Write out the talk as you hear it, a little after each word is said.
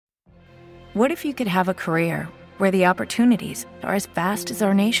What if you could have a career where the opportunities are as vast as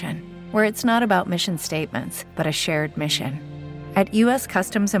our nation, where it's not about mission statements, but a shared mission? At U.S.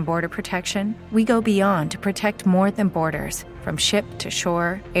 Customs and Border Protection, we go beyond to protect more than borders. From ship to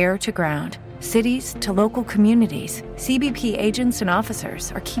shore, air to ground, cities to local communities, CBP agents and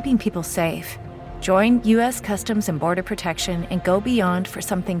officers are keeping people safe. Join U.S. Customs and Border Protection and go beyond for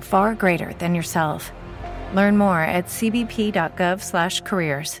something far greater than yourself. Learn more at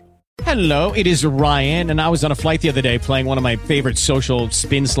cbp.gov/careers. Hello, it is Ryan, and I was on a flight the other day playing one of my favorite social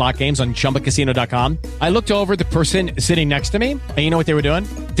spin slot games on ChumbaCasino.com. I looked over at the person sitting next to me, and you know what they were doing?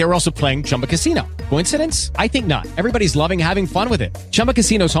 They were also playing Chumba Casino. Coincidence? I think not. Everybody's loving having fun with it. Chumba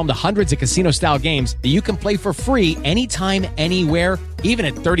Casino is home to hundreds of casino-style games that you can play for free anytime, anywhere, even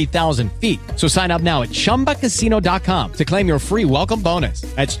at 30,000 feet. So sign up now at ChumbaCasino.com to claim your free welcome bonus.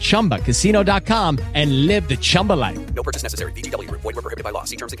 That's ChumbaCasino.com and live the Chumba life. No purchase necessary. VGW. Void where prohibited by law.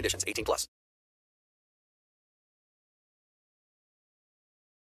 See terms and conditions. 18+.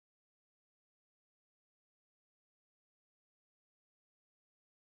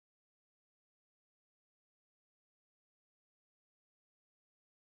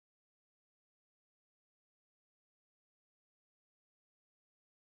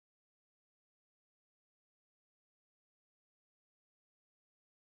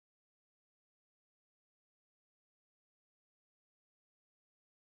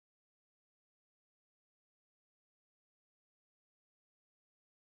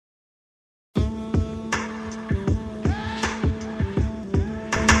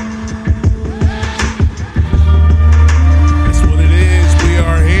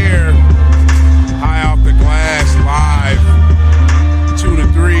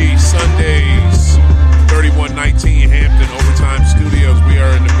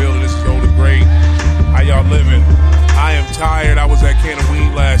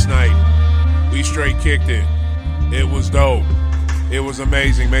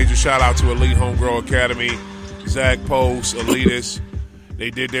 Amazing. Major shout out to Elite Homegrown Academy, Zach Post, Elitis. They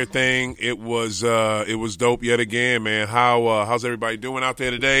did their thing. It was dope yet again, man. How's everybody doing out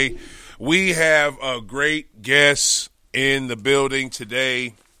there today? We have a great guest in the building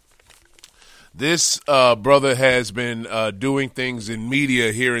today. This brother has been doing things in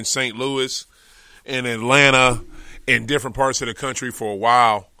media here in St. Louis, in Atlanta, in different parts of the country for a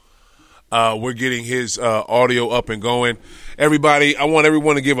while. We're getting his audio up and going. Everybody, I want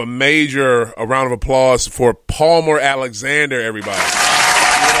everyone to give a round of applause for Palmer Alexander, everybody.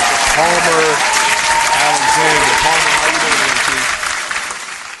 Palmer Alexander. Palmer, how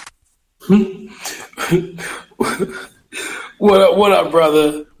you doing, What up,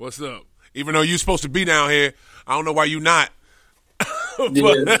 brother? What's up? Even though you're supposed to be down here, I don't know why you not.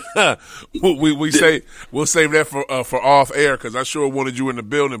 Yeah. we'll save that for off air because I sure wanted you in the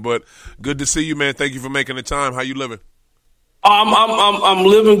building. But good to see you, man. Thank you for making the time. How you living? I'm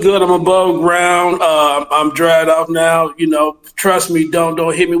living good. I'm above ground. I'm dried off now. You know, trust me. Don't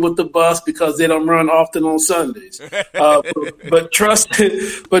hit me with the bus because they don't run often on Sundays. But trust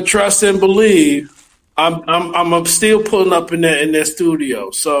and believe. I'm still pulling up in that studio.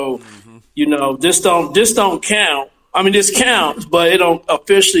 So, you know, this don't count. I mean, this counts, but it don't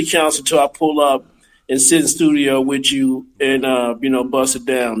officially count until I pull up and sit in studio with you and bust it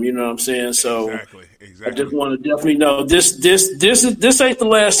down. You know what I'm saying? So exactly. I just want to definitely know this ain't the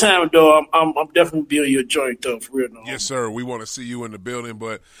last time, though. I'm definitely building your joint though, for real. No. Yes, sir. We want to see you in the building,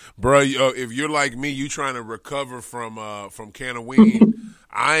 but bro, if you're like me, you trying to recover from Canaween.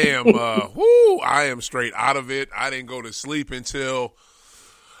 I am straight out of it. I didn't go to sleep until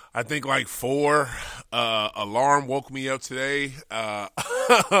I think like 4. Alarm woke me up today.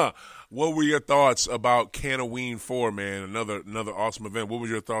 What were your thoughts about Canaween 4, man? Another awesome event. What was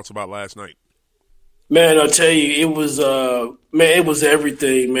your thoughts about last night? Man, I'll tell you, it was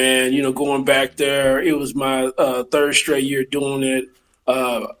everything, man. You know, going back there, it was my third straight year doing it.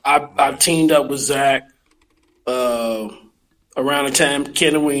 I teamed up with Zach around the time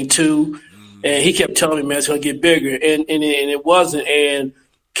Canaween 2, and he kept telling me, man, it's gonna get bigger, and it wasn't. And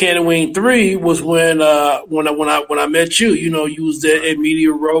Canaween 3 was when I met you. You know, you was there at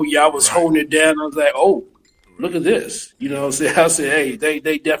Media Row. Yeah, I was holding it down. I was like, oh, look at this. You know, I said, hey, they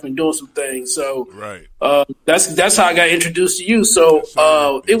definitely doing some things. So that's how I got introduced to you. So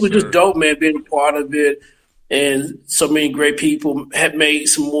it was just dope, man, being a part of it. And so many great people have made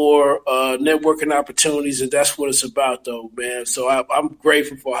some more networking opportunities, and that's what it's about, though, man. So I'm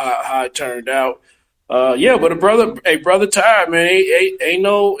grateful for how it turned out. But brother tired, man. Ain't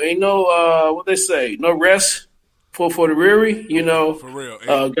no what they say, no rest for the weary, you know. For real.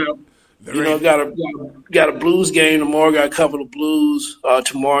 Got a Blues game tomorrow. Got to cover the Blues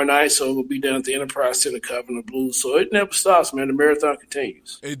tomorrow night, so we'll be down at the Enterprise Center covering the Blues. So it never stops, man. The marathon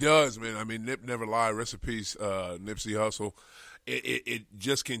continues. It does, man. I mean, Nip never lied. Rest in peace, Nipsey Hussle. It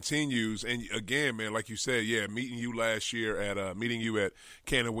just continues, and again, man, like you said, meeting you at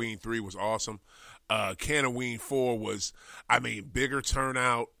Canoween 3 was awesome. Canoween 4 was, bigger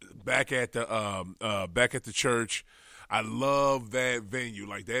turnout back at the church. I love that venue.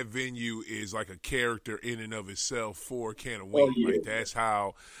 Like, that venue is like a character in and of itself for Canoween. Oh, yeah. Like, that's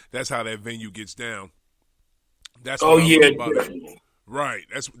how that venue gets down. That's what I love about it. Right.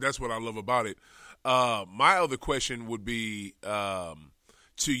 That's what I love about it. My other question would be to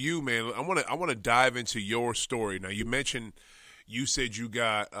you, man. I want to dive into your story. Now, you said you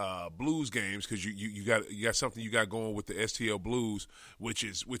got Blues games because you got something you got going with the STL Blues, which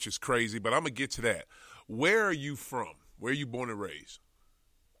is crazy. But I'm gonna get to that. Where are you from? Where are you born and raised?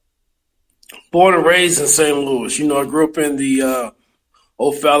 Born and raised in St. Louis. I grew up in the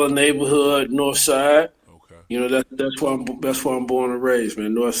O'Fallon neighborhood, North Side. Okay. That's where I'm born and raised,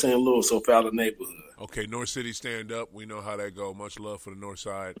 man. North St. Louis, O'Fallon neighborhood. Okay, North City stand up. We know how that go. Much love for the North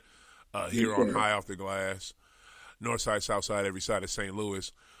Side here on High Off the Glass. North Side, South Side, every side of St.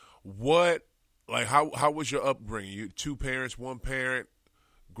 Louis. How was your upbringing? You 2 parents, 1 parent,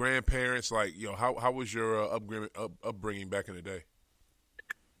 grandparents? How was your upbringing back in the day?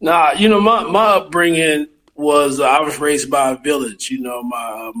 Nah, my upbringing was I was raised by a village.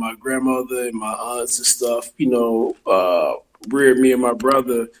 My grandmother and my aunts and stuff. Reared me and my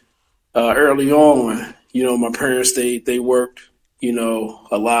brother early on. My parents they worked.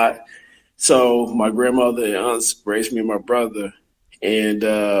 A lot. So my grandmother and aunts raised me and my brother, and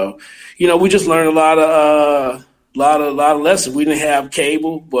we just learned a lot of lessons. We didn't have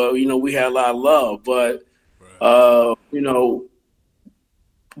cable, but we had a lot of love. But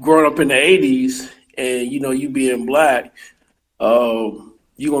growing up in the '80s, and you being black,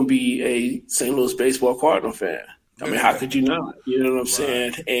 you're gonna be a St. Louis baseball Cardinal fan. I mean, how could you not? You know what I'm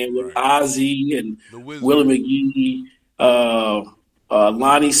saying? And with Ozzie and Willie McGee.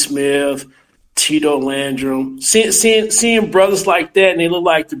 Lonnie Smith, Tito Landrum, seeing brothers like that, and they look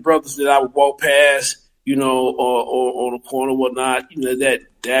like the brothers that I would walk past, or on the corner, or whatnot.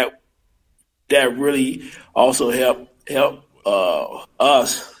 That really also helped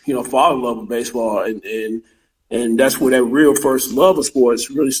us, fall in love with baseball, and that's where that real first love of sports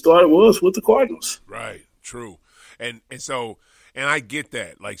really started was with the Cardinals. Right, true, and I get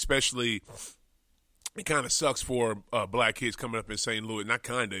that, like especially. It kind of sucks for black kids coming up in St. Louis. Not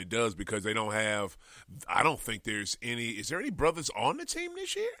kind of, it does, because they don't have – I don't think there's any – is there any brothers on the team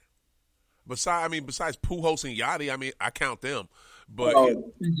this year? Besides Pujols and Yachty, I count them. But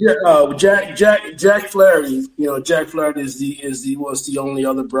Jack Flaherty, Jack Flaherty was the only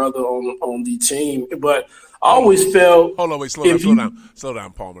other brother on the team. But I always felt – Hold on, wait, slow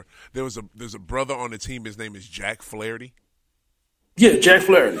down, Palmer. There's a brother on the team. His name is Jack Flaherty? Yeah, Jack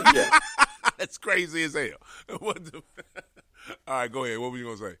Flaherty, yeah. That's crazy as hell. All right, go ahead. What were you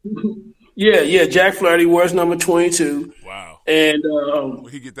going to say? Yeah. Jack Flaherty wears number 22. Wow. And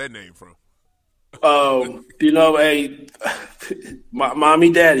where'd he get that name from? My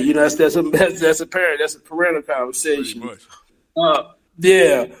mommy, daddy. That's a parent. That's a parental conversation. Pretty much.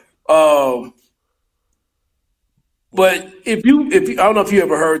 Yeah. But if you, I don't know if you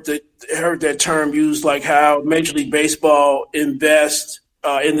ever heard that term used, like how Major League Baseball invests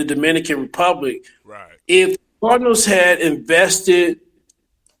in the Dominican Republic. Right. If Cardinals had invested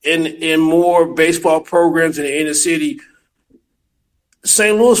in more baseball programs in the inner city,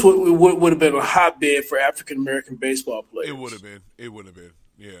 St. Louis would have been a hotbed for African American baseball players. It would have been.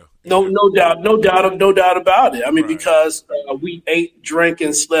 Yeah. No doubt about it. I mean, because we ate, drank,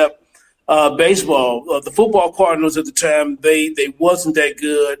 and slept baseball. The football Cardinals at the time, they wasn't that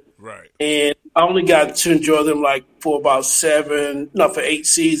good. Right. And I only got to enjoy them for 8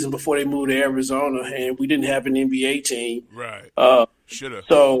 seasons before they moved to Arizona, and we didn't have an NBA team. Right. Should have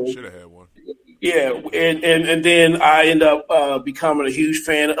had one. Yeah, and then I ended up becoming a huge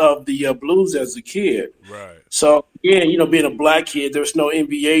fan of the Blues as a kid. Right. So, being a black kid, there was no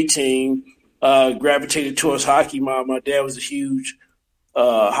NBA team, gravitated towards hockey. My dad was a huge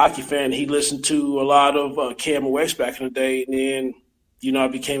hockey fan. He listened to a lot of KMOX back in the day, and then I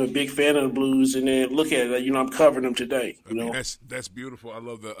became a big fan of the Blues, and then look at it, I'm covering them today. That's beautiful. I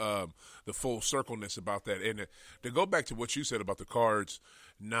love the full circleness about that. And to go back to what you said about the Cards,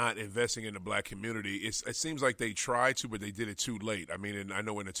 not investing in the black community. It seems like they tried to, but they did it too late. I mean, I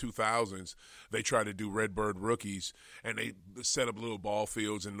know in the 2000s they tried to do Redbird Rookies, and they set up little ball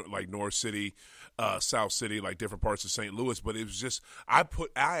fields in like North City, South City, like different parts of St. Louis. But it was just I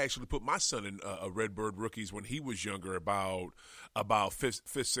actually put my son in a Redbird Rookies when he was younger, about fifth,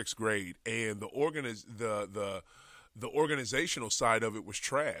 sixth grade, and the organizational side of it was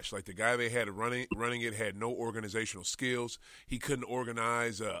trash. Like the guy they had running it had no organizational skills. He couldn't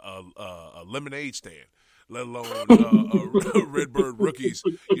organize a lemonade stand, let alone Redbird Rookies,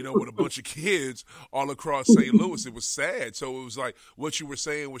 with a bunch of kids all across St. Louis. It was sad. So it was like what you were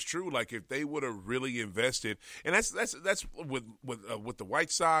saying was true. Like if they would have really invested, and that's with the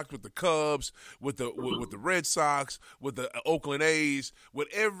White Sox, with the Cubs, with the Red Sox, with the Oakland A's, with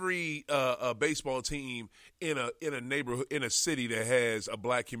every baseball team in a neighborhood, in a city that has a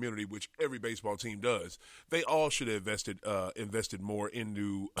black community, which every baseball team does, they all should have invested more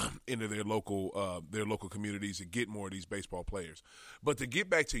into their local communities and get more of these baseball players. But to get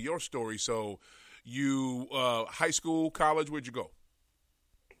back to your story, so you high school, college, where'd you go?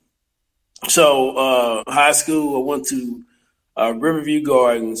 So high school, I went to Riverview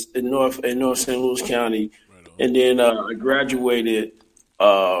Gardens in North St. Louis County, and then I graduated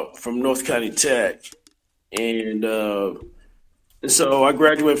from North County Tech. And so I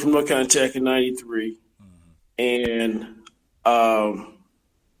graduated from North County Tech in '93, and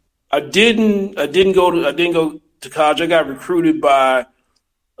I didn't go to college. I got recruited by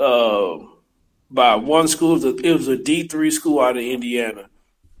one school. It was a D3 school out of Indiana,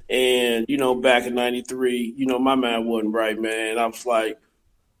 and back in '93, my mind wasn't right, man. I was like,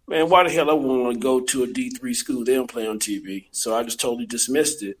 man, why the hell I want to go to a D3 school? They don't play on TV, so I just totally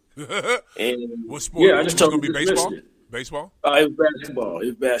dismissed it. And what sport? Yeah, I just totally be baseball. Baseball? It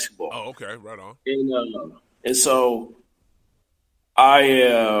was basketball. Oh, okay, right on. And so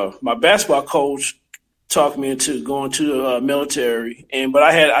my basketball coach talked me into going to the military, but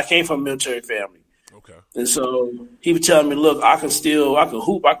I came from a military family. Okay. And so he would tell me, look, I can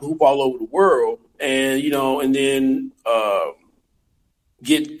hoop all over the world, and and then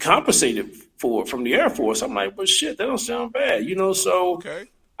get compensated for it from the Air Force. I'm like, but shit, that don't sound bad, So okay.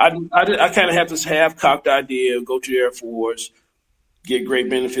 I kind of have this half-cocked idea, go to the Air Force, get great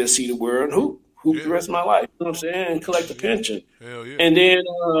benefits, see the world, and hoop the rest of my life. You know what I'm saying? And collect a pension. Hell yeah. And then,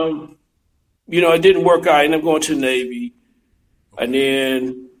 it didn't work out. I ended up going to the Navy. Okay. And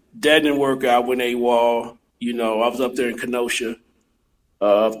then that didn't work out. Went AWOL. I was up there in Kenosha,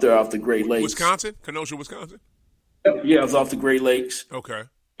 up there off the Great Lakes. Wisconsin? Kenosha, Wisconsin? Yeah, I was off the Great Lakes. Okay.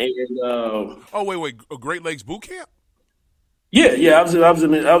 And wait, a Great Lakes boot camp? Yeah. I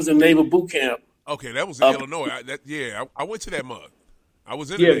was in Naval boot camp. Okay, that was in Illinois. I went to that mug. I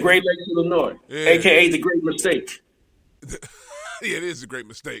was in Great Lakes, Illinois, a.k.a. the Great Mistake. Yeah, it is a great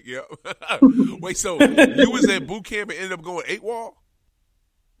mistake. Yeah. Wait, so you was at boot camp and ended up going AWOL?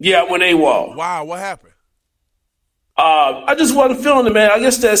 Yeah, I went AWOL. Wow, what happened? I just wasn't feeling it, man. I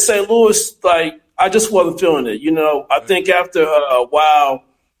guess that St. Louis, I just wasn't feeling it. I think after a while,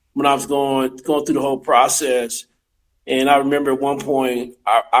 when I was going through the whole process, and I remember at one point,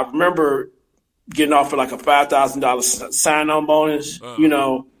 I remember getting offered like a $5,000 sign-on bonus,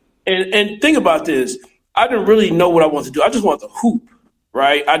 and think about this. I didn't really know what I wanted to do. I just wanted to hoop,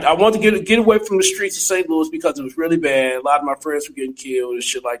 right? I wanted to get away from the streets of St. Louis because it was really bad. A lot of my friends were getting killed and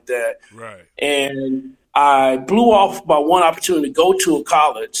shit like that. Right. And I blew off my one opportunity to go to a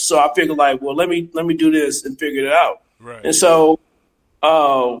college. So I figured let me do this and figure it out. Right. And so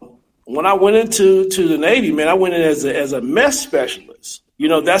when I went into the Navy, man, I went in as a mess specialist.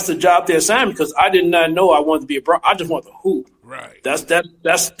 That's the job they assigned me because I did not know I wanted to be I just wanted to hoop. Right.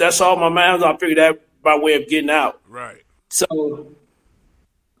 That's all my mind was. I figured that my way of getting out. Right. So,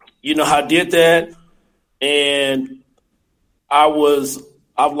 I did that, and I was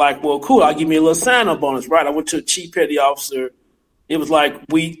like, well, cool. I'll give me a little sign-up bonus, right? I went to a chief petty officer. It was like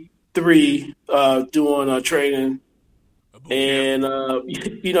week 3 doing training, and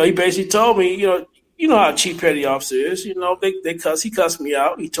he basically told me, you know how a chief petty officer is. He cussed me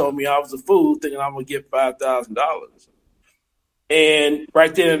out. He told me I was a fool, thinking I'm gonna get $5,000. And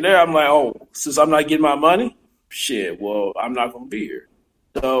right then and there, I'm like, oh, since I'm not getting my money, shit, well, I'm not going to be here.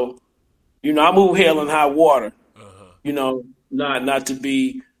 So, I move hell and high water, not to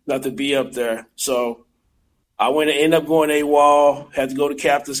be up there. So I ended up going AWOL, had to go to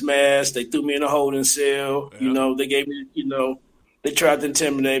Captain's Mast. They threw me in a holding cell. Yeah. They gave me, they tried to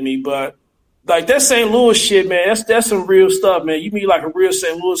intimidate me. But, that St. Louis shit, man, that's some real stuff, man. You meet like a real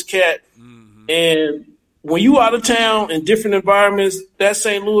St. Louis cat, and when you out of town in different environments, that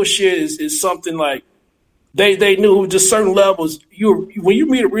St. Louis shit is something like they knew just certain levels. When you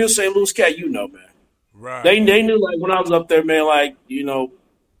meet a real St. Louis cat, you know, man. Right. They knew, like, when I was up there, man, like, you know,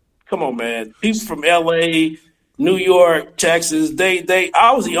 come on, man. People from L.A., New York, Texas,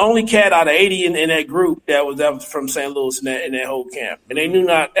 I was the only cat out of 80 in that group that was from St. Louis in that whole camp. And they knew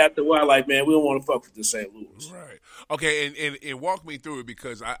not after a while, like, man, we don't want to fuck with the St. Louis. Right. Okay, and walk me through it,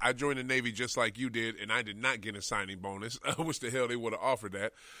 because I joined the Navy just like you did, and I did not get a signing bonus. I wish the hell they would have offered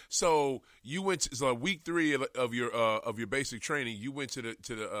that. So you went to week 3 of your basic training. You went to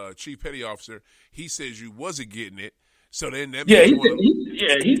the chief petty officer. He says you wasn't getting it. So then that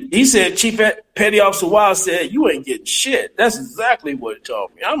he said Chief Petty Officer Wild said you ain't getting shit. That's exactly what he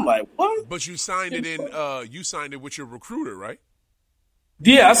told me. I'm like, what? But you signed it with your recruiter, right?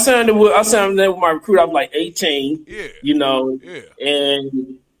 Yeah, I signed it with my recruiter. I was like 18. Yeah. You know. Yeah.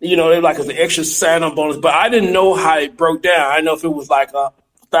 And you know, they like it's an extra sign-on bonus, but I didn't know how it broke down. I know if it was like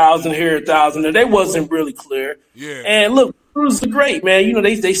 1,000 here, 1,000 there. They wasn't really clear. Yeah. And look, recruiters are great, man. You know,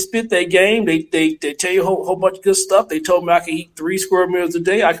 they spit their game. They tell you a whole bunch of good stuff. They told me I could eat 3 square meals a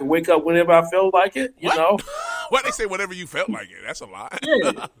day. I could wake up whenever I felt like it. You know. What, they say whenever you felt like it? That's a lie.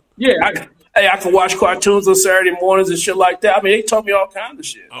 Yeah. I could watch cartoons on Saturday mornings and shit like that. I mean, they told me all kinds of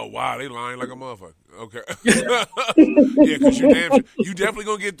shit. Oh, wow. They lying like a motherfucker. Okay. Yeah, because you definitely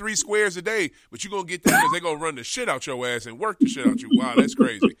going to get 3 squares a day, but you're going to get that because they're going to run the shit out your ass and work the shit out you. Wow, that's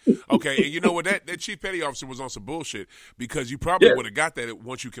crazy. Okay, and you know what? That chief petty officer was on some bullshit, because you probably would have got that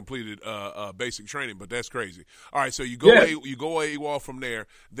once you completed basic training, but that's crazy. All right, so you go AWOL from there.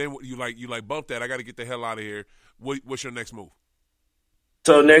 Then you bump that. I got to get the hell out of here. What's your next move?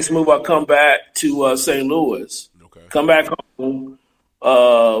 So next move, I come back to St. Louis. Okay. Come back home,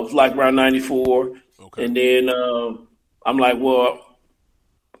 like around 94. Okay. And then I'm like, well,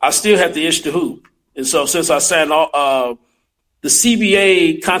 I still have to itch the hoop. And so since I signed the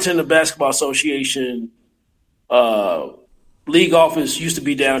CBA, Continental Basketball Association league office used to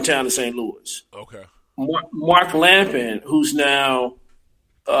be downtown in St. Louis. Okay. Mark Lampin, who's now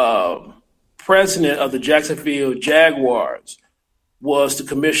president of the Jacksonville Jaguars, was the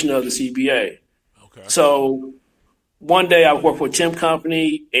commissioner of the CBA. Okay. So one day I worked for a temp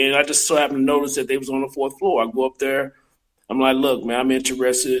company, and I just so happened to notice that they was on the 4th floor. I go up there. I'm like, look, man, I'm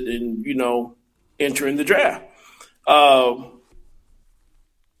interested in, you know, entering the draft. Mark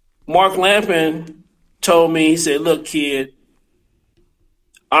Lampin told me, he said, look, kid,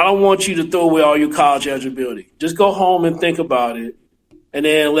 I don't want you to throw away all your college eligibility. Just go home and think about it, and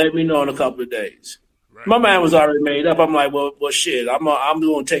then let me know in a couple of days. Right. My mind was already made up. I'm like, well, shit. I'm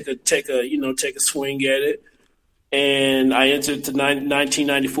going to take a swing at it, and I entered the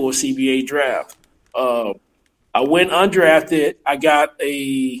 1994 CBA draft. I went undrafted. I got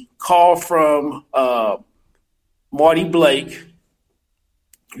a call from Marty Blake.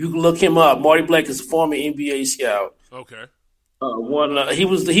 You can look him up. Marty Blake is a former NBA scout. Okay. He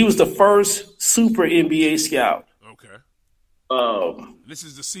was the first super NBA scout. Okay. This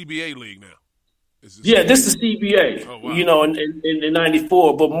is the CBA league now. This is the CBA. Oh, wow. You know, in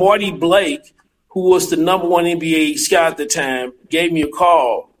 '94. But Marty Blake, who was the number 1 NBA scout at the time, gave me a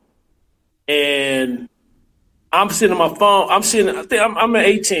call, and I'm sitting on my phone. I'm at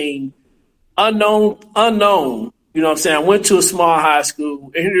 18, unknown. You know what I'm saying? I went to a small high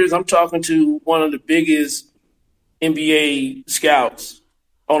school, and here it is. I'm talking to one of the biggest NBA scouts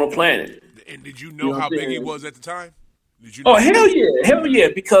on the planet. And did you know how big he was at the time? Did you know? Oh, hell yeah!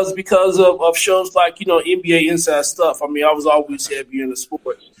 Because of shows like, you know, NBA Inside Stuff. I mean, I was always heavy in the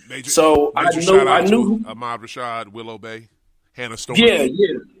sport. I knew Ahmad Rashad, Willow Bay, Hannah Storm.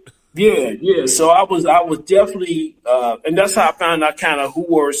 Yeah. So I was definitely, and that's how I found out kind of who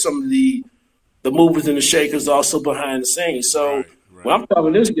were some of the movers and the shakers also behind the scenes. So right. When I'm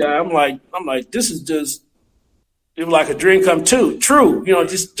talking to this guy, I'm like, this is just, it was like a dream come true. You know,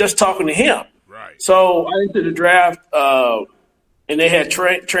 just talking to him. Right. So I entered the draft, and they had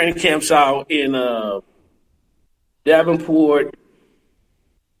training camps out in Davenport,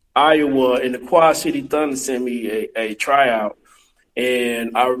 Iowa, and the Quad City Thunder sent me a tryout.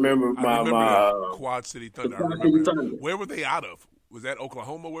 And I remember Quad City Thunder. Where were they out of? Was that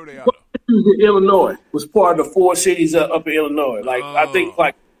Oklahoma? Where were they out of? Illinois. Was part of the 4 cities up in Illinois. I think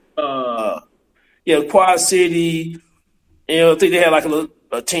Quad City. You know, I think they had like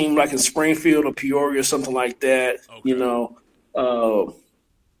a team like in Springfield or Peoria or something like that. Okay. You know,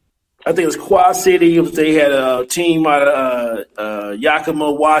 I think it was Quad City. They had a team out of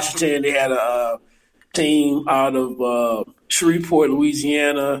Yakima, Washington. They had a team out of Shreveport,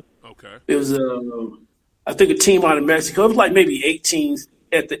 Louisiana. Okay. It was I think a team out of Mexico. It was like maybe 18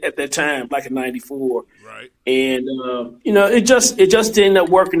 at that time, like in '94. Right. And you know, it just didn't end up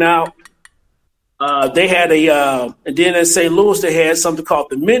working out. They had and then in St. Louis they had something called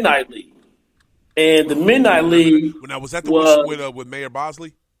the Midnight League, and the Midnight League. Now, was that the one with Mayor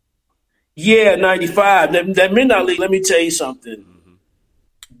Bosley? Yeah, 95. That Midnight League. Let me tell you something. Mm-hmm.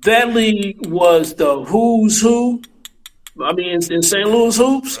 That league was the who's who. I mean, in St. Louis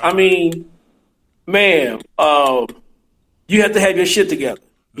hoops. Right. I mean, man, you have to have your shit together.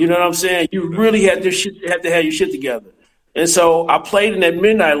 You know what I'm saying? You really have to have your shit together. And so I played in that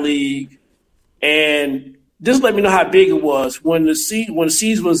Midnight League. And just let me know how big it was. When the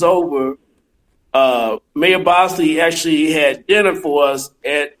season was over, Mayor Bosley actually had dinner for us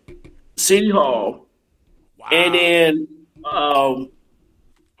at City Hall. Wow. And then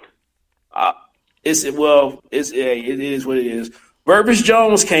it is what it is. Burbage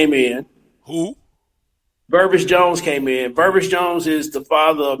Jones came in. Who? Burbage Jones came in. Burbage Jones is the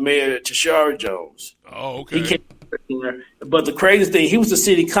father of Mayor Tashara Jones. Oh, okay. He came in, but the crazy thing, he was the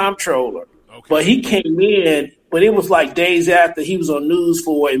city comptroller. Okay. But he came in, but it was like days after he was on news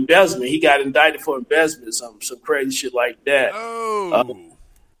for embezzlement. He got indicted for embezzlement, some crazy shit like that. Oh.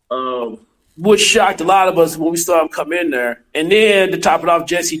 Which shocked a lot of us when we saw him come in there. And then to top it off,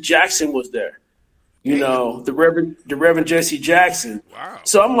 Jesse Jackson was there. You know, the Reverend Jesse Jackson. Wow.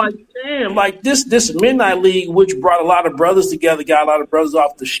 So I'm like, damn, like this Midnight League, which brought a lot of brothers together, got a lot of brothers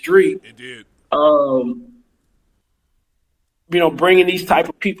off the street. It did. You know, bringing these type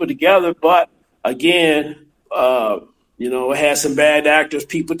of people together. But again, you know, it had some bad actors,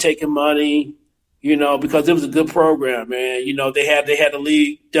 people taking money, you know, because it was a good program, man. You know, they had a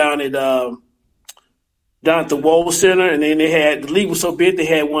league down at the Wohl Center, and then the league was so big they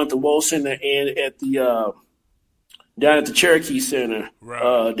had one at the Wohl Center and at the down at the Cherokee Center,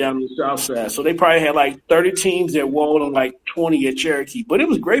 right. Down on the south side. So they probably had like 30 teams at Wohl and like 20 at Cherokee. But it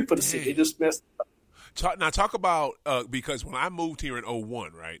was great for the city. They just messed up. Talk about because when I moved here in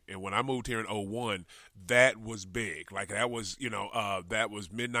 01, right, and when I moved here in 01, that was big. Like that was, you know, that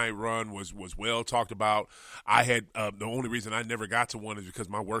was Midnight Run was well talked about. I had the only reason I never got to one is because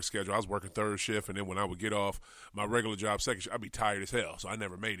my work schedule. I was working third shift, and then when I would get off my regular job second shift, I'd be tired as hell. So I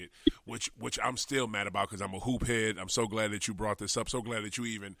never made it, which I'm still mad about because I'm a hoop head. I'm so glad that you brought this up. So glad that you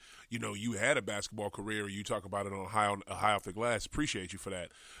even, you know, you had a basketball career. You talk about it on High Off the Glass. Appreciate you for that.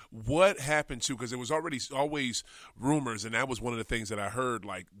 What happened to, because there was always rumors, and that was one of the things that I heard,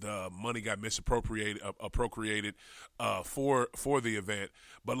 like the money got misappropriated for the event.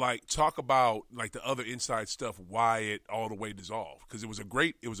 But like talk about like the other inside stuff, why it all the way dissolved, because it was a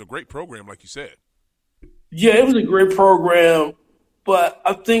great program, like you said. Yeah, it was a great program, but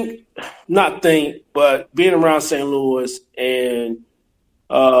but being around St. Louis, and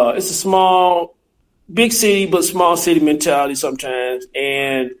it's a big city, but small city mentality sometimes,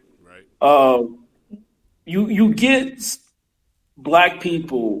 and you get black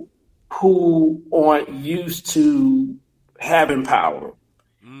people who aren't used to having power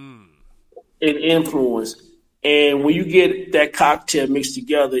and influence, and when you get that cocktail mixed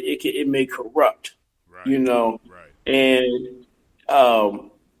together, it may corrupt, you know. Right. And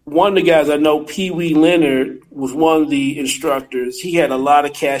one of the guys I know, Pee Wee Leonard, was one of the instructors. He had a lot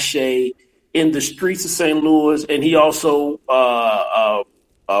of cachet in the streets of St. Louis, and he also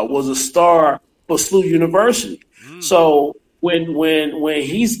was a star for SLU University. So when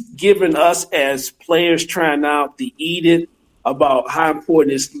he's giving us as players trying out the edict about how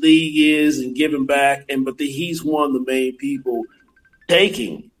important this league is and giving back, but he's one of the main people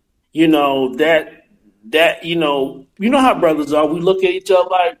taking, you know, that you know how brothers are. We look at each other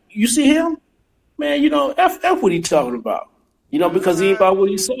like, you see him, man, you know, F what he talking about. You know, because he ain't about what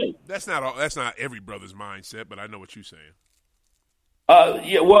he's saying. That's not every brother's mindset, but I know what you're saying. I'm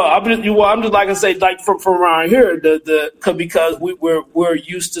just like I say, like from around here, because we're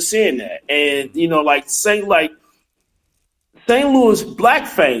used to seeing that, and you know, like St. Louis black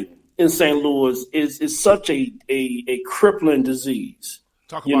fame in St. Louis is such a crippling disease.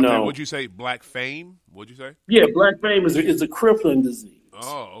 Talk about that. What'd you say? Black fame? What'd you say? Yeah, black fame is a crippling disease.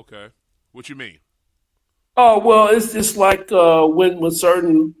 Oh, okay. What you mean? Oh, well, it's like when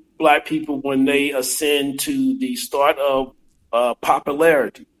certain black people, when they ascend to the start of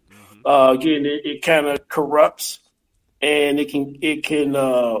popularity, again, it kind of corrupts, and it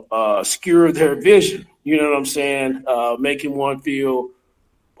can skewer their vision. You know what I'm saying? Making one feel,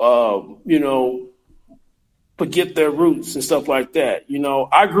 you know, forget their roots and stuff like that. You know,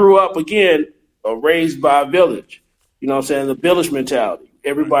 I grew up, again, raised by a village. You know what I'm saying? The village mentality.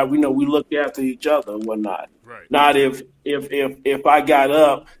 Everybody, we know, we look after each other and whatnot. Right. Not if I got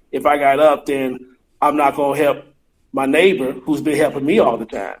up, then I'm not gonna help my neighbor who's been helping me all the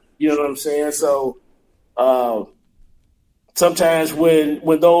time. You know what I'm saying? So sometimes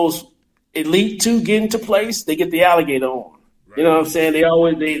when those Elite Two get into place, they get the alligator arm. Right. You know what I'm saying? They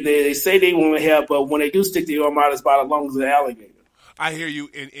always they say they want to help, but when they do stick the arm out, it's about as long as the alligator. I hear you,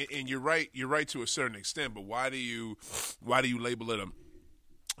 and you're right. You're right to a certain extent, but why do you label it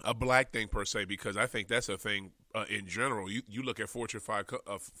a black thing per se? Because I think that's a thing in general. You look at Fortune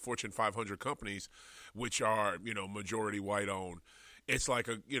 500 companies, which are majority white owned. It's like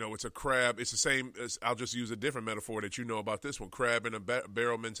it's a crab. It's the same as, I'll just use a different metaphor that about this one, crab in a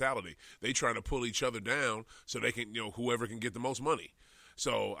barrel mentality. They try to pull each other down so they can, whoever can get the most money.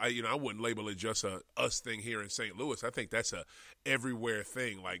 So I wouldn't label it just a us thing here in St. Louis. I think that's a everywhere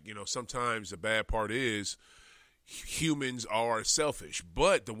thing. Like, sometimes the bad part is humans are selfish.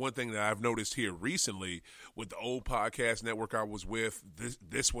 But the one thing that I've noticed here recently with the old podcast network I was with,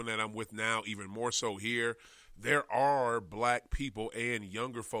 this one that I'm with now, even more so here, there are black people and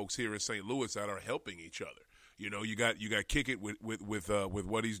younger folks here in St. Louis that are helping each other. You got Kick It with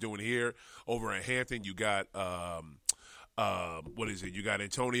what he's doing here over at Hampton. You got what is it? You got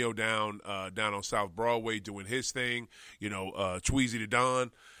Antonio down on South Broadway doing his thing. Tweezy the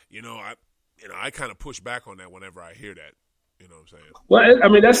Don. I kind of push back on that whenever I hear that. You know what I'm saying? Well, I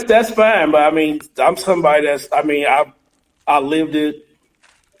mean that's fine, but I mean I'm somebody I lived it.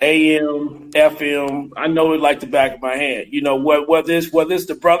 AM, FM, I know it like the back of my hand. Whether it's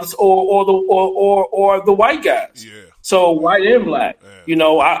the brothers or the white guys. Yeah. So white and black. Yeah.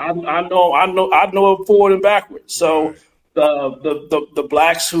 I know it forward and backwards. So right. the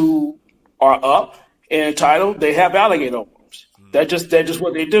blacks who are up and entitled, they have alligator arms. That's just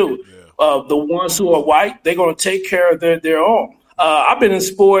what they do. Yeah. The ones who are white, they're going to take care of their own. I've been in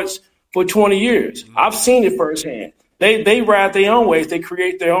sports for 20 years. Mm-hmm. I've seen it firsthand. They ride their own waves. They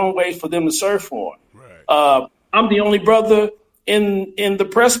create their own ways for them to surf on. Right. I'm the only brother in the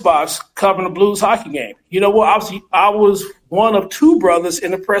press box covering a Blues hockey game. You know what? I was one of two brothers in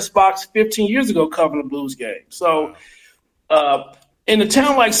the press box 15 years ago covering a Blues game. So in a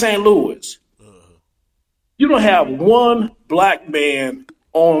town like St. Louis, you don't have one black man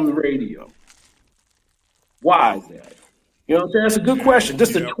on the radio. Why is that? You know what I'm saying? That's a good question. This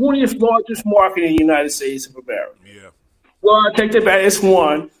is the 20th largest market in the United States of America. Yeah. Well, I take that back. It's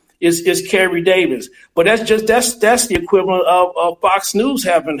one. It's Kerry Davis, but that's the equivalent of Fox News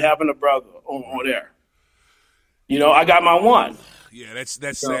having a brother on there. I got my one. Yeah, that's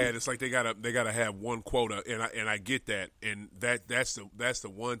sad. It's like they gotta have one quota, and I get that, and that's the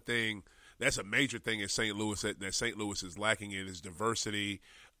one thing. That's a major thing in St. Louis that St. Louis is lacking in is diversity.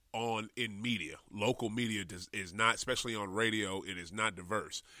 In media, local media is not, especially on radio, it is not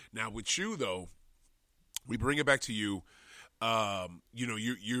diverse. Now with you though, we bring it back to you.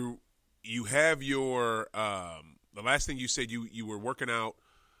 You have your the last thing you said you were working out.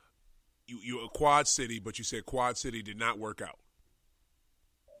 You at Quad City, but you said Quad City did not work out.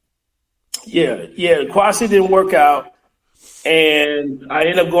 Yeah, Quad City didn't work out, and I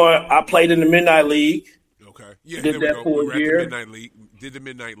ended up going. I played in the Midnight League. Okay, yeah, did that for a year. Did the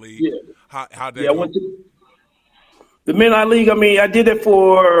Midnight League? Yeah. How did that go? I went to the Midnight League. I mean, I did that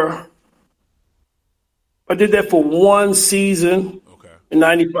for one season. Okay. In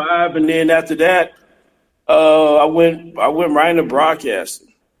 '95, and then after that, I went right into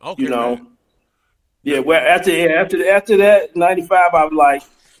broadcasting. Okay. Man. Yeah. Well, after that '95, I was like,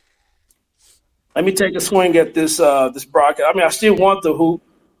 let me take a swing at this broadcast. I mean, I still want the hoop,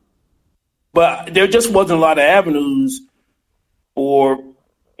 but there just wasn't a lot of avenues for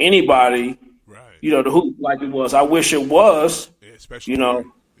anybody, right? To hoop like it was. I wish it was. Yeah, especially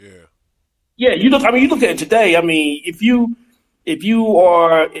Yeah. You look at it today. I mean, if you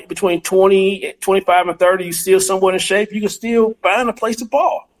are between 20, 25, and 30, you still somewhat in shape, you can still find a place to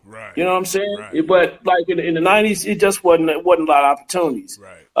ball. Right. You know what I'm saying? Right. But like in the 90s, it just wasn't a lot of opportunities.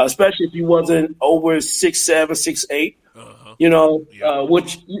 Right. Especially if you wasn't over 6'7", 6'8". Uh-huh.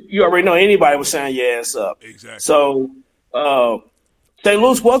 Which you already know anybody was saying your ass up. Exactly. So St.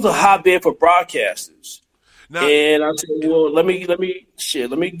 Louis was a hotbed for broadcasters. Now, and I said, well, let me get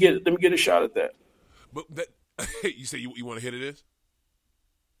a shot at that. But you say you want to hit it?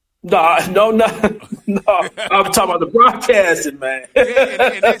 No. I'm talking about the broadcasting, man.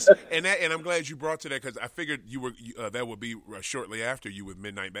 and I'm glad you brought to that because I figured that would be shortly after you with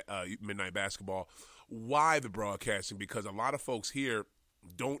Midnight Basketball. Why the broadcasting? Because a lot of folks here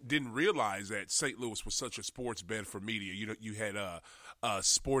didn't realize that St. Louis was such a sports bed for media. You had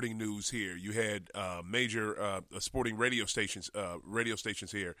sporting news here. You had major sporting radio stations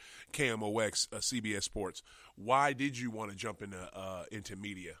here, KMOX, CBS Sports. Why did you want to jump into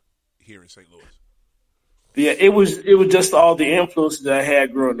media here in St. Louis? Yeah, it was just all the influence that I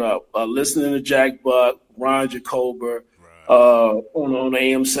had growing up, listening to Jack Buck, Ron Jacober, on the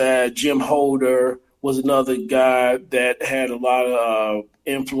AM side. Jim Holder was another guy that had a lot of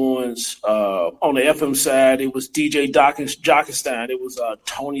influence. On the FM side, it was DJ Jockenstein. It was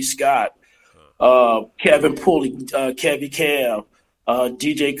Tony Scott, Kevin Pulley, Kevy Cab,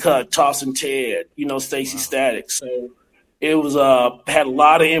 DJ Cut, Tossin Ted, Stacey Static. So it was had a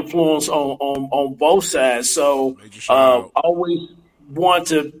lot of influence on both sides. So always want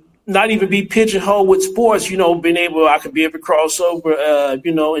to not even be pigeonholed with sports, I could be able to cross over, and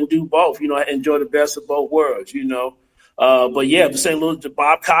do both, enjoy the best of both worlds, But yeah, the St. Louis,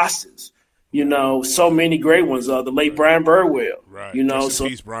 Bob Costas, so many great ones. The late Brian Burwell, right?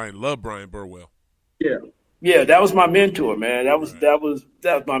 Peace, Brian. Love Brian Burwell. Yeah, yeah, that was my mentor, man. That was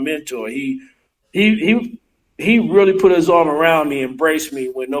my mentor. He really put his arm around me, embraced me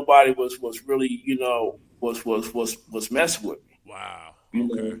when nobody was really, was messing with me. Wow.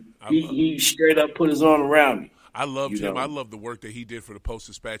 Okay. He straight up put his arm around me. I loved him. I love the work that he did for the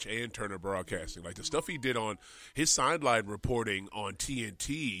Post-Dispatch and Turner Broadcasting. Like the stuff he did on his sideline reporting on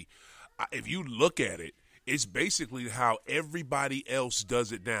TNT, if you look at it, it's basically how everybody else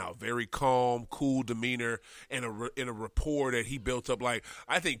does it now. Very calm, cool demeanor, and in a rapport that he built up. Like,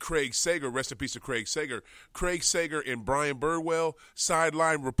 I think Craig Sager, rest in peace to Craig Sager and Brian Burwell,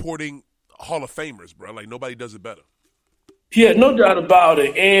 sideline reporting Hall of Famers, bro. Like, nobody does it better. Yeah, no doubt about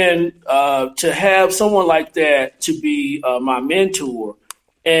it. And to have someone like that to be my mentor.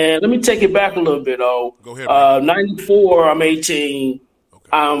 And let me take it back a little bit, Go ahead. 94, I'm 18. Okay.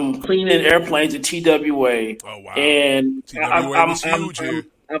 I'm cleaning airplanes at TWA. Oh, wow. And TWA was huge here.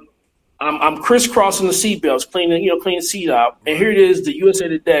 I'm crisscrossing the seatbelts, cleaning the seat out. And here it is, the USA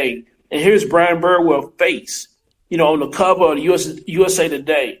Today. And here's Brian Burwell's face, on the cover of the USA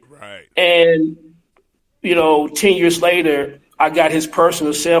Today. Right. And 10 years later, I got his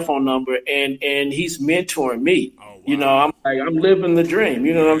personal cell phone number, and he's mentoring me. Oh, wow. I'm living the dream.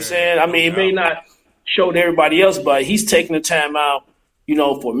 You know what I'm saying? I mean, it may not show to everybody else, but he's taking the time out,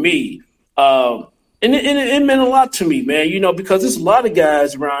 for me. And it meant a lot to me, man, because there's a lot of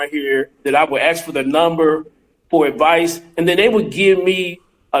guys around here that I would ask for the number for advice, and then they would give me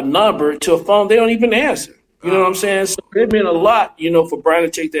a number to a phone they don't even answer. You know what I'm saying? So it meant a lot, for Brian to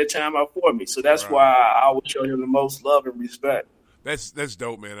take that time out for me. So that's why I would show him the most love and respect. That's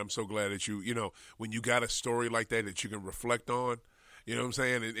dope, man. I'm so glad that you when you got a story like that you can reflect on, you know what I'm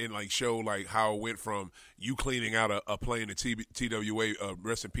saying, and like show like how it went from you cleaning out a plane at TWA,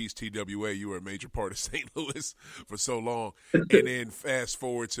 rest in peace TWA. You were a major part of St. Louis for so long, and then fast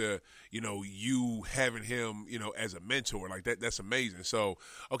forward to you having him as a mentor like that. That's amazing. So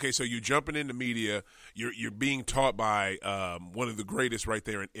okay, so you're jumping into media. You're being taught by one of the greatest right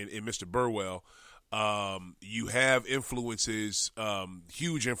there in Mr. Burwell. You have influences,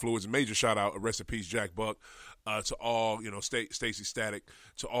 huge influence, major shout out, rest in peace, Jack Buck, to all, Stacey Static,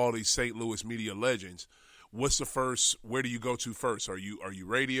 to all these St. Louis media legends. What's the first, where do you go to first? Are you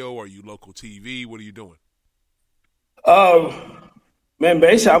radio? Are you local TV? What are you doing? Man,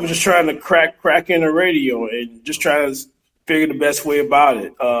 basically I was just trying to crack in the radio and just trying to figure the best way about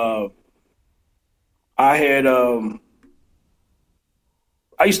it.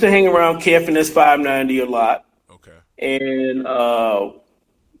 I used to hang around KFNS 590 a lot. Okay. And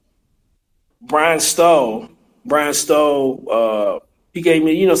Brian Stowe, he gave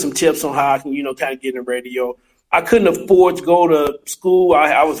me, some tips on how I can, kind of get in the radio. I couldn't afford to go to school.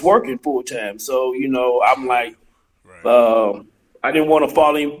 I was working full time. So, I'm like, I didn't want to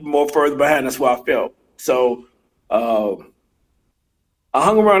fall any more further behind. That's what I felt. So I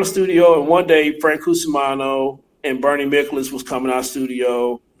hung around the studio, and one day Frank Cusimano and Bernie Miklasz was coming out of the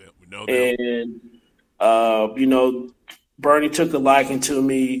studio. Yeah, we know that. And, Bernie took a liking to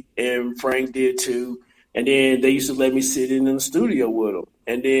me, and Frank did too. And then they used to let me sit in the studio with him.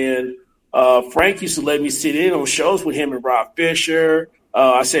 And then Frank used to let me sit in on shows with him and Rob Fisher.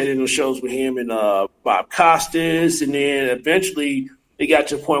 I sat in on shows with him and Bob Costas. And then eventually it got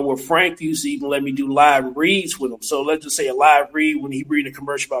to the point where Frank used to even let me do live reads with him. So let's just say a live read when he read a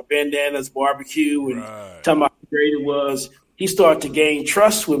commercial about Bandanas Barbecue and talking about how great it was. He started to gain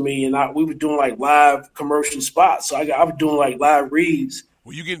trust with me, and we were doing like live commercial spots. So I was doing like live reads.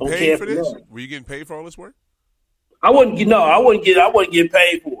 Were you getting paid for this? Were you getting paid for all this work? I wasn't getting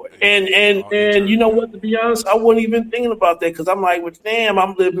paid for it. And you know what? To be honest, I wasn't even thinking about that because I'm like, well, damn,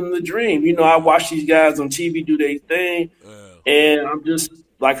 I'm living the dream. I watch these guys on TV do their thing, and I'm just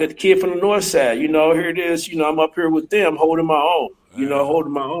like a kid from the north side. Here it is. I'm up here with them, holding my own.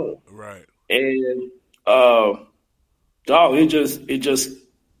 Holding my own. Right. And it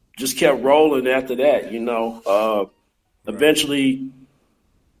just kept rolling after that. Eventually,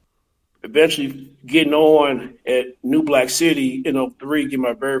 eventually getting on at New Black City in 03, get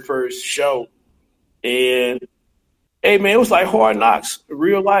my very first show. And hey, man, it was like Hard Knocks,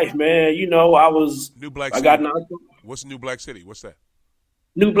 real life, man. You know, New Black I City. got knocked. What's New Black City? What's that?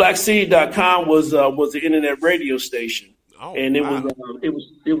 NewBlackCity.com was the internet radio station, and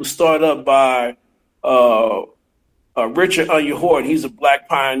it was started up by Richard Onion Horton. He's a black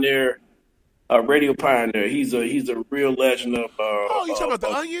pioneer, radio pioneer. He's a real legend of. You talking about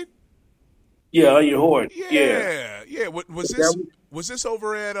the Onion? Yeah, Onion Horton. Yeah. Was this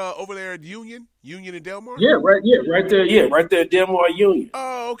over there at Union and Delmar? Right there, at Delmar Union.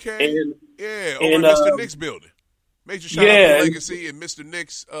 Oh, okay. And over at Mr. Nick's building. Major shout out to Legacy and Mr.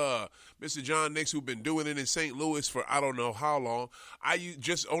 Nix, Mr. John Nix, who've been doing it in St. Louis for I don't know how long.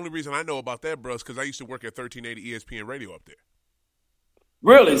 Only reason I know about that, bro, is because I used to work at 1380 ESPN Radio up there.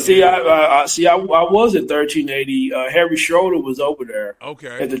 Really? See, I was at 1380. Harry Schroeder was over there.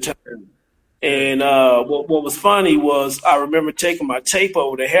 Okay. At the time. And what was funny was I remember taking my tape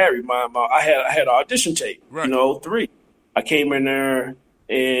over to Harry. I had an audition tape. Right. 03. I came in there.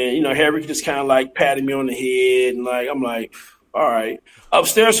 And, Harry just kind of like patted me on the head. And I'm like, all right.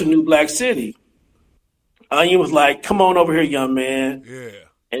 Upstairs from New Black City, Onion was like, come on over here, young man. Yeah.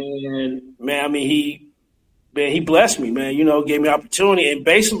 And, man, I mean, he blessed me, man, gave me opportunity. And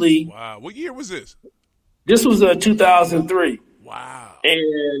basically. Wow. What year was this? This was 2003. Wow.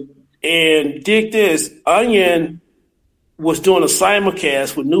 And dig this, Onion was doing a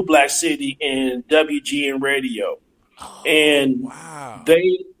simulcast with New Black City and WGN Radio. And wow.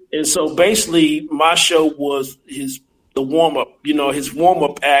 So basically my show was his warm up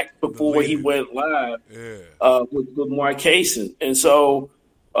act before he went live with Mark Kaysen. And so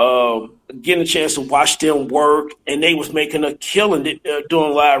getting a chance to watch them work, and they was making a killing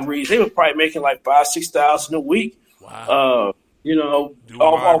doing live reads. They were probably making like 5,000-6,000 a week. Wow.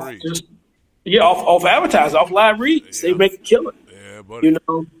 Off advertising, off live reads. They make a killing. Yeah, buddy.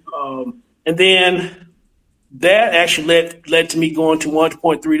 And then that actually led to me going to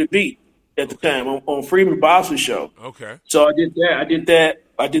 100.3 The Beat at the time on Freeman Boswell's show. Okay. So I did that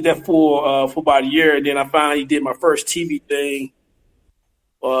for about a year, and then I finally did my first TV thing,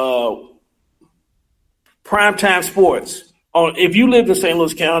 Primetime Sports. If you lived in St.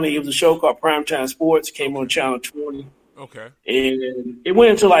 Louis County, it was a show called Primetime Sports. It came on Channel 20. Okay. And it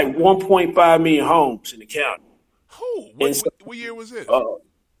went into like 1.5 million homes in the county. What year was this?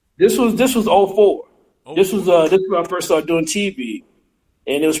 This was 04. This was when I first started doing TV,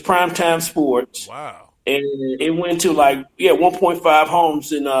 and it was Primetime Sports. Wow. And it went to 1.5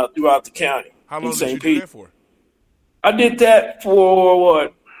 homes in throughout the county. How long St. did you Pete. do that for? I did that for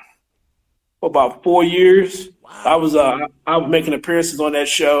about 4 years. Wow. I was making appearances on that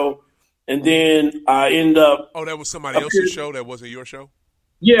show, and then I ended up. Oh, that was somebody else's show. That wasn't your show.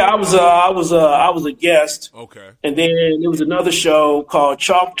 Yeah, I was a guest. Okay. And then there was another show called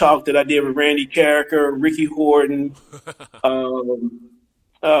Chalk Talk that I did with Randy Carricker, Ricky Horton.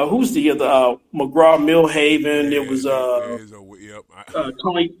 Who's the other? McGraw Millhaven. There was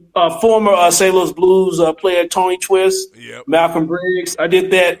Tony, former St. Louis Blues player Tony Twist. Yep. Malcolm Briggs. I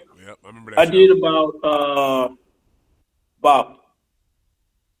did that. Yep, I remember that. I did about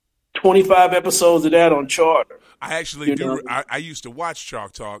 25 episodes of that on Charter. I actually do. I used to watch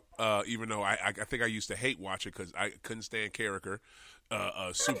Chalk Talk, even though I think I used to hate watch it because I couldn't stand Carricker,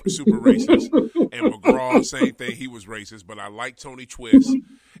 super racist, and McGraw, same thing. He was racist, but I liked Tony Twist,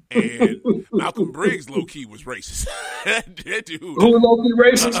 and Malcolm Briggs, low key was racist. that dude, who low key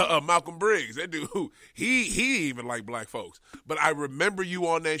racist? Malcolm Briggs, that dude, he even liked black folks. But I remember you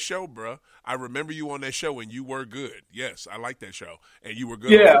on that show, bruh. I remember you on that show, and you were good. Yes, I liked that show, and you were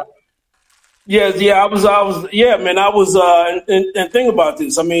good. Yeah. I was, man. I was, and think about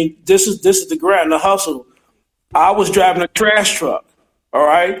this. I mean, this is the grind, the hustle. I was driving a trash truck. All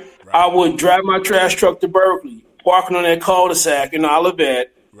right. I would drive my trash truck to Berkeley, parking on that cul-de-sac in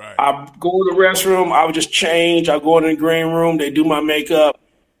Olivet. Right. I go to the restroom. I would just change. I go in the green room. They do my makeup,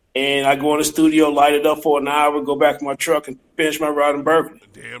 and I go in the studio, light it up for an hour, go back to my truck, and finish my ride in Berkeley.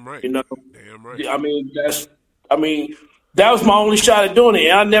 Damn right. Damn right. That was my only shot at doing it.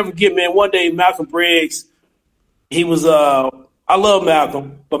 And I'll never forget, man, one day Malcolm Briggs, he was I love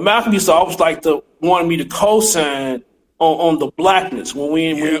Malcolm, but Malcolm used to always like to want me to co-sign on the blackness when we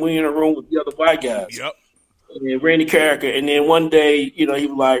in a room with the other white guys. Yep. And Randy Carricker. And then one day, he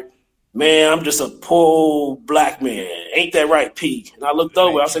was like, man, I'm just a poor black man. Ain't that right, Pete? And I looked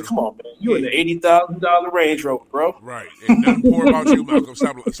over. I said, come on, man. You in the $80,000 Range Rover, bro. Right. And nothing poor about you, Malcolm.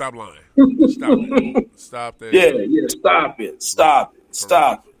 Stop lying. Stop it. Stop that. Yeah. Stop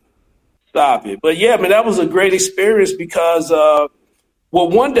it. But, yeah, man, that was a great experience because,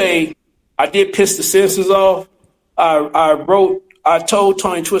 one day I did piss the senses off. I told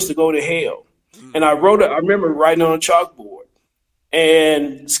Tony Twist to go to hell. And I wrote it. I remember writing on a chalkboard.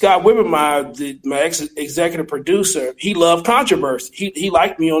 And Scott Whitman, my ex-executive producer, he loved controversy. He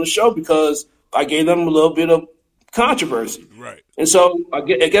liked me on the show because I gave them a little bit of controversy. Right. And so I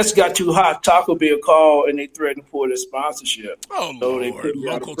guess it got too hot. Taco Bell called and they threatened to pull their sponsorship. Oh, so Lord.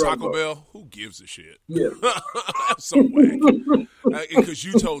 Local Taco Bell? Who gives a shit? Yeah. That's so wacky. Because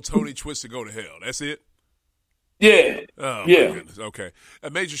you told Tony Twist to go to hell. That's it? Yeah. Oh, yeah. My goodness. Okay. A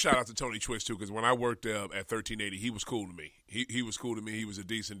major shout out to Tony Twist, too, because when I worked at 1380, he was cool to me. He was cool to me. He was a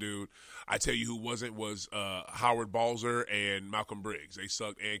decent dude. I tell you who wasn't was Howard Balzer and Malcolm Briggs. They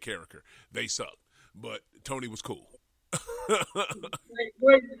sucked, and Carricker. They sucked. But Tony was cool.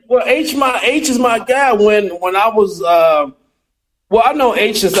 Well, H is my guy. When I was I know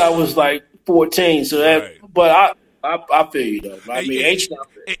H since I was like 14. So that, right. But I feel you though. I mean, H.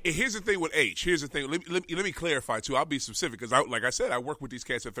 Here's the thing with H. Here's the thing. Let me clarify too. I'll be specific because, like I said, I work with these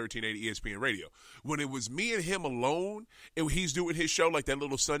cats at 1380 ESPN Radio. When it was me and him alone, and he's doing his show, like that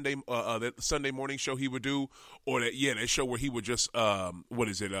little Sunday morning show he would do, or that show where he would just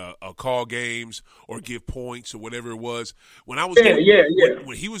call games or give points or whatever it was. When I was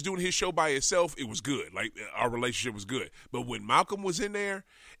when he was doing his show by himself, it was good. Like our relationship was good. But when Malcolm was in there,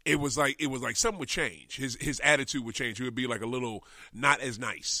 it was like something would change. His attitude would change. He would be like a little not as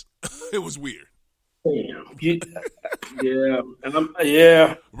nice. It was weird. Yeah, and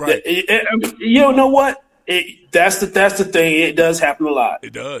right. You know what? That's the thing. It does happen a lot.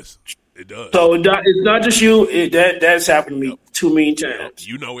 It does. So it's not just you. That's happened to me too many times.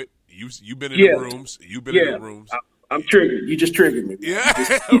 You know it. You've been in the rooms. You've been in the rooms. I'm triggered. You just triggered me. Yeah,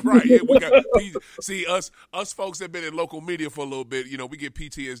 right. Yeah, we got see us folks that been in local media for a little bit. You know, we get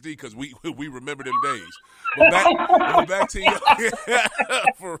PTSD because we remember them days. But back to you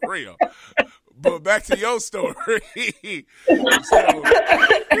for real. But back to your story.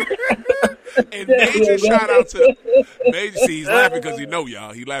 And major shout out to Major. See, he's laughing because he know,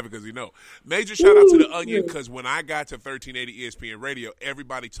 y'all. He laughing because he know. Major shout out to the Onion because when I got to 1380 ESPN Radio,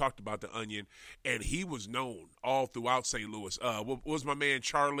 everybody talked about the Onion, and he was known all throughout St. Louis. What was my man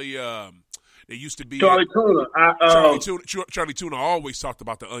Charlie? There used to be Charlie Tuna. Charlie Tuna always talked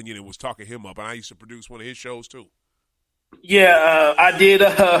about the Onion and was talking him up, and I used to produce one of his shows too. Yeah, I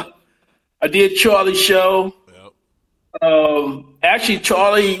did Charlie's show. Actually,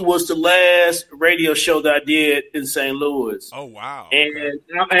 Charlie was the last radio show that I did in St. Louis. Oh wow! Okay.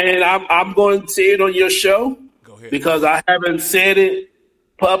 And I'm going to say it on your show. Go ahead. Because I haven't said it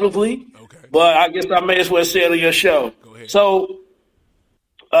publicly. Okay. But I guess I may as well say it on your show. Go ahead. So,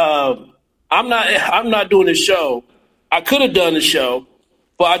 I'm not doing the show. I could have done the show,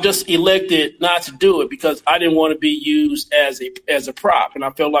 but I just elected not to do it because I didn't want to be used as a prop, and I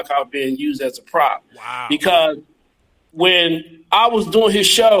felt like I was being used as a prop. Wow! Because when I was doing his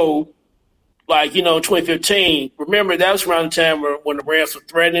show, 2015, remember that was around the time when the Rams were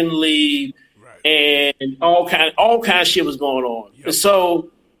threatening to leave, right, and all kind of shit was going on. Yep. And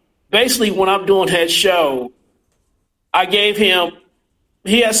so basically when I'm doing that show, I gave him,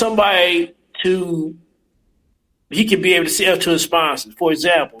 he had somebody he could be able to sell to his sponsors. For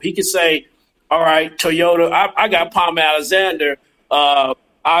example, he could say, all right, Toyota, I got Palmer Alexander out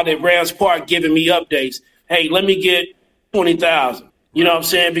at Rams Park giving me updates. Hey, let me get 20,000. You know what I'm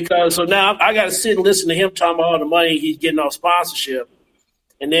saying? Because so now I got to sit and listen to him talking about all the money he's getting off sponsorship,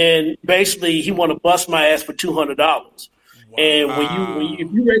 and then basically he want to bust my ass for $200. Wow. And if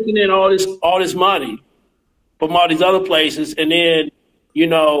you raking in all this money from all these other places, and then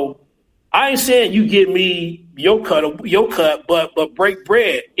I ain't saying you give me your cut, but break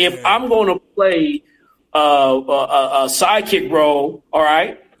bread. If I'm going to play a sidekick role, all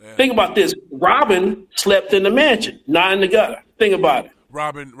right. Yeah. Think about this. Robin slept in the mansion, not in the gutter. Think about it.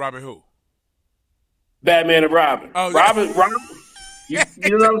 Robin who? Batman and Robin. Oh, Robin.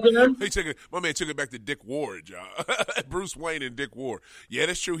 You know what I'm saying? My man took it back to Dick Ward, y'all. Bruce Wayne and Dick Ward. Yeah,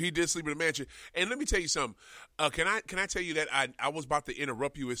 that's true. He did sleep in the mansion. And let me tell you something. Can I tell you that I was about to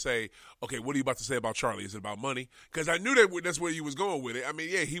interrupt you and say, okay, what are you about to say about Charlie? Is it about money? Because I knew that's where you was going with it. I mean,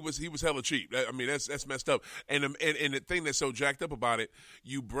 yeah, he was hella cheap. I mean, that's messed up. And the thing that's so jacked up about it,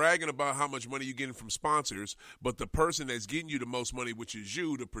 you bragging about how much money you're getting from sponsors, but the person that's getting you the most money, which is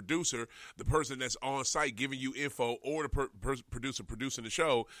you, the producer, the person that's on site giving you info, or the producer producing the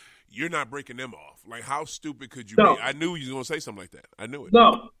show, you're not breaking them off. Like, how stupid could you be? I knew you was going to say something like that. I knew it.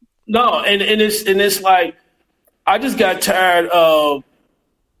 No, and it's like, I just got tired of,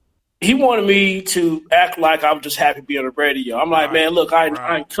 he wanted me to act like I was just happy to be on the radio. I'm like, man, look,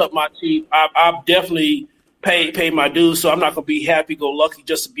 I cut my teeth. I've definitely pay my dues, so I'm not going to be happy-go-lucky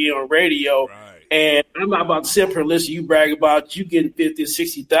just to be on radio. Right. And I'm not about to sit up here and listen. You brag about you getting 50 or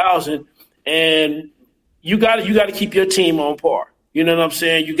 60,000, and you got to keep your team on par. You know what I'm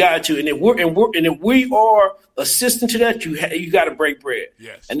saying? You got to, and if we are assistant to that, you got to break bread.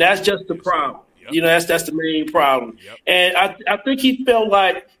 Yes. And that's just the problem. Yep. You know, that's the main problem. Yep. And I think he felt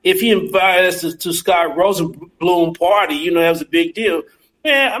like if he invited us to Scott Rosenblum party, you know, that was a big deal.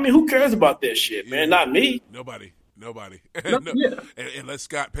 Man, I mean, who cares about that shit, man? Not me. Nobody. No, Yeah. And let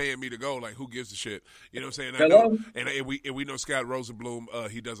Scott paying me to go. Like, who gives a shit? You know what I'm saying? Hello? I know, and we know Scott Rosenblum.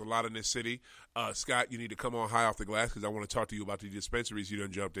 He does a lot in this city. Scott, you need to come on High Off the Glass because I want to talk to you about the dispensaries you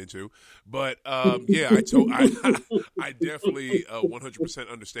done jumped into. But yeah, I definitely 100%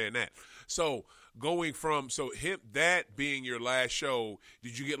 understand that. So going from that being your last show,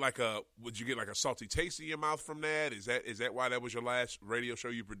 would you get like a salty taste in your mouth from that? Is that why that was your last radio show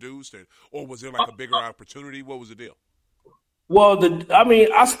you produced, or was there like a bigger opportunity? What was the deal? Well,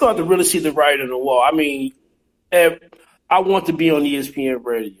 I started to really see the writing on the wall. I mean, I want to be on ESPN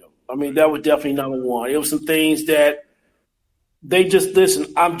radio. I mean, that was definitely number one. It was some things that they just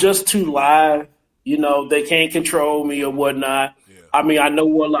listen. I'm just too live. You know, they can't control me or whatnot. Yeah. I mean, I know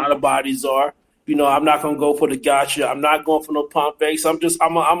where a lot of bodies are. You know, I'm not going to go for the gotcha. I'm not going for no pump fakes. I'm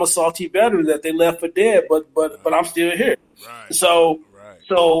a salty veteran that they left for dead, but I'm still here. Right.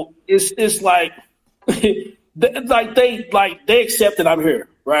 So it's like they accept that I'm here,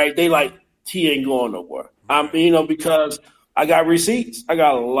 right? They like, he ain't going nowhere. Right. Because I got receipts. I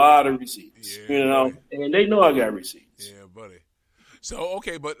got a lot of receipts, buddy. And they know I got receipts. Yeah, buddy. So,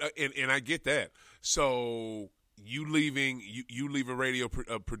 okay, but and I get that. So you leaving radio,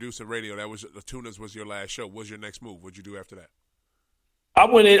 producing radio, that was Tunas was your last show. What was your next move? What'd you do after that? I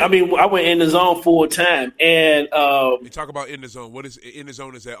went in the zone full time. And you talk about In the Zone. What is In the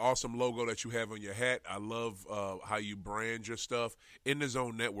Zone? Is that awesome logo that you have on your hat? I love how you brand your stuff. In the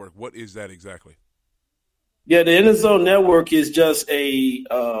Zone Network, what is that exactly? Yeah, the In the Zone Network is just it's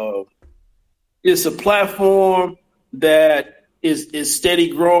a platform that is steady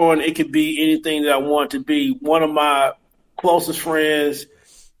growing. It could be anything that I want it to be. One of my closest friends,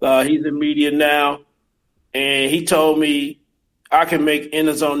 he's in media now, and he told me I can make In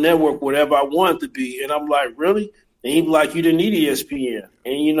the Zone Network whatever I want it to be. And I'm like, really? And he was like, you didn't need ESPN.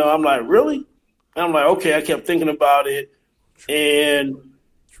 And, I'm like, really? And I'm like, okay. I kept thinking about it. True. And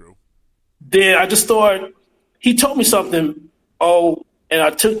True. Then I just thought, he told me something, and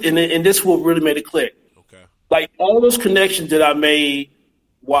I took, and this what really made it click. Okay. Like all those connections that I made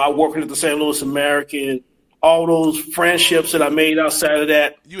while working at the St. Louis American, all those friendships that I made outside of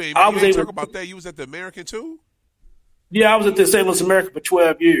that. You ain't talk about that. You was at the American too? Yeah, I was at the St. Louis American for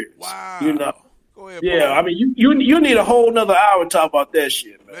 12 years. Wow. Go ahead, yeah, Paul. I mean, you need a whole nother hour to talk about that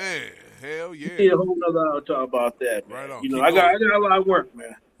shit, man. Man, hell yeah. You need a whole nother hour to talk about that, man. Right on. I got a lot of work,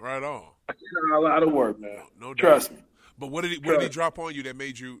 man. Right on. I got a lot of work, man. No doubt. Trust me. But what did he drop on you that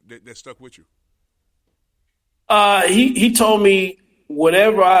made you that stuck with you? He told me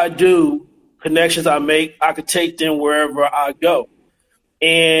whatever I do, connections I make, I could take them wherever I go.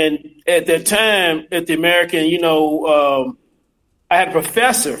 And at that time, at the American, I had a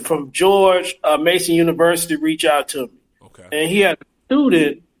professor from George Mason University reach out to me. Okay. And he had a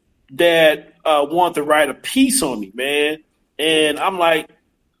student that wanted to write a piece on me, man. And I'm like,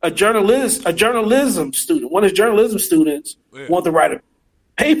 a journalism student, one of his journalism students wanted to write a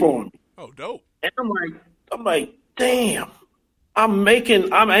paper on me. Oh, dope. And I'm like, damn, I am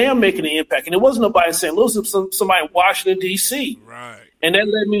making an impact. And it wasn't nobody in St. Louis, it was somebody in Washington, D.C. Right. And that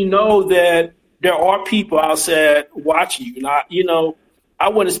let me know that there are people outside watching you. And I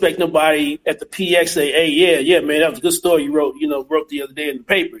wouldn't expect nobody at the PX say, hey, yeah, man, that was a good story you wrote the other day in the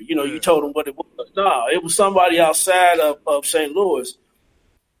paper. You told them what it was. No, it was somebody outside of St. Louis.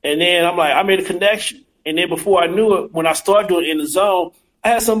 And then I'm like, I made a connection. And then before I knew it, when I started doing In the Zone, I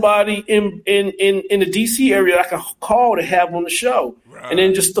had somebody in the D.C. area that I could call to have on the show. Right. And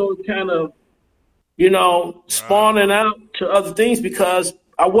then just started kind of, spawning out to other things because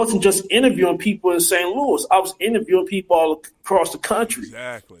I wasn't just interviewing people in St. Louis. I was interviewing people all across the country.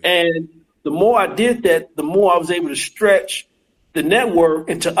 Exactly. And the more I did that, the more I was able to stretch the network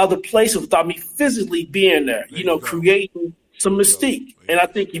into other places without me physically being there, creating some mystique. And I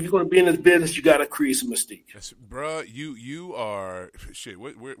think if you're going to be in this business, you got to create some mystique. Bruh, you are – shit,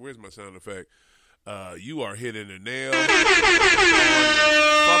 where's my sound effect? you are hitting the nail on the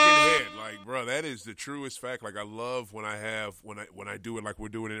fucking head. Like, bro, that is the truest fact. Like, I love when I do it like we're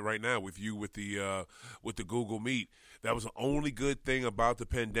doing it right now with you with the Google Meet. That was the only good thing about the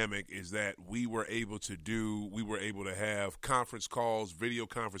pandemic is that we were able to have conference calls, video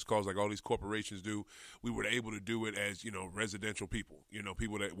conference calls like all these corporations do. We were able to do it as, residential people,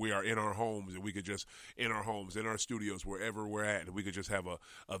 people that we are in our homes and we could just in our studios, wherever we're at, and we could just have a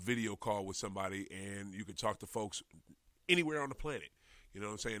video call with somebody and you could talk to folks anywhere on the planet. You know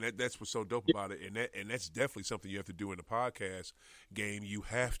what I'm saying? That's what's so dope about it. And that's definitely something you have to do in the podcast game. You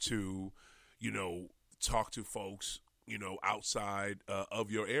have to, talk to folks, outside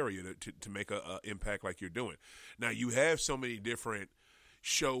of your area to make a impact like you're doing. Now, you have so many different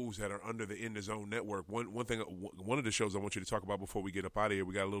shows that are under the In the Zone network. One of the shows I want you to talk about before we get up out of here,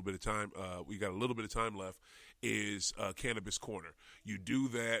 we got a little bit of time. We got a little bit of time left. Is Cannabis Corner. You do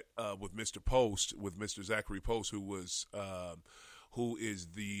that with Mr. Post, with Mr. Zachary Post, who is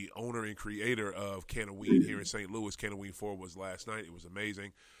the owner and creator of Canna-Weed here in St. Louis. Canna-Weed 4 was last night. It was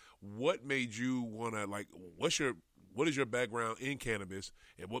amazing. What made you want to, what is your background in cannabis,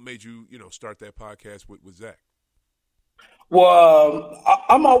 and what made you, start that podcast with Zach? Well,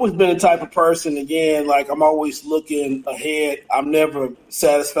 I'm always been the type of person, again, like I'm always looking ahead. I'm never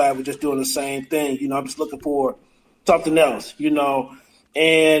satisfied with just doing the same thing. I'm just looking for something else,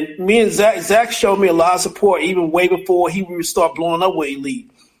 And me and Zach showed me a lot of support even way before he would start blowing up with Elite.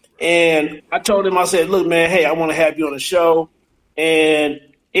 And I told him, I said, look, man, hey, I want to have you on the show. And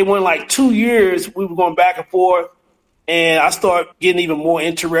it went like 2 years. We were going back and forth. And I started getting even more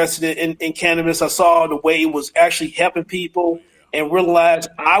interested in cannabis. I saw the way it was actually helping people and realized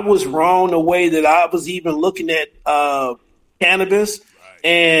I was wrong the way that I was even looking at cannabis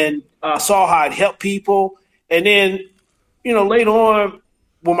and saw how it helped people. And then, later on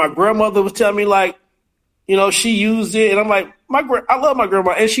when my grandmother was telling me she used it and I'm like, I love my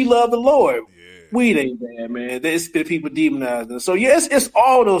grandma and she loved the Lord. Yeah. Weed ain't bad, man. It's been people demonizing. So, yes, it's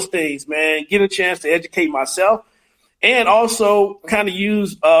all those things, man. Get a chance to educate myself. And also kind of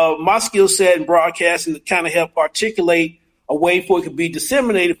use my skill set in broadcasting to kind of help articulate a way for it to be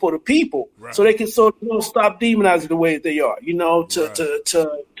disseminated for the people, so they can stop demonizing the way that they are,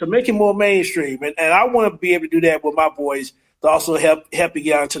 to make it more mainstream. And I want to be able to do that with my boys to also help it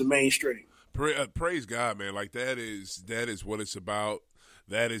get out into the mainstream. Praise God, man. Like that is what it's about.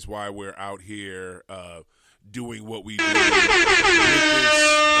 That is why we're out here doing what we do with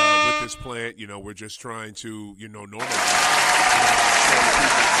this plant. We're just trying to, normalize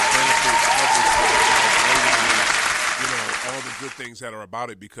all the good things that are about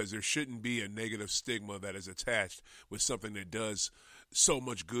it, because there shouldn't be a negative stigma that is attached with something that does so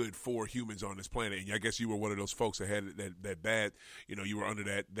much good for humans on this planet. And I guess you were one of those folks that had that bad, you were under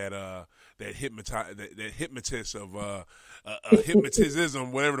that hypnotist of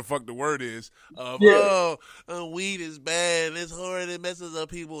hypnotism, whatever the fuck the word is, of weed is bad, it's hard, it messes up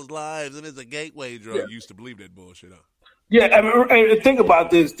people's lives, and it's a gateway drug. You used to believe that bullshit, huh? Yeah, and think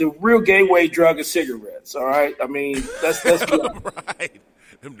about this: the real gateway drug is cigarettes. All right, I mean that's right.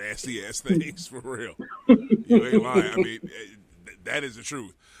 Them nasty ass things, for real. You ain't lying. I mean, that is the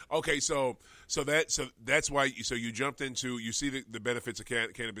truth. Okay, so that's why you jumped into, you see the benefits of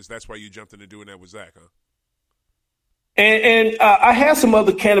cannabis. That's why you jumped into doing that with Zach, huh? And I had some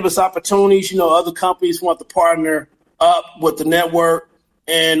other cannabis opportunities. Other companies want to partner up with the network,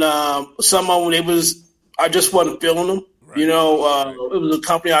 and some of them I just wasn't feeling them. Right. It was a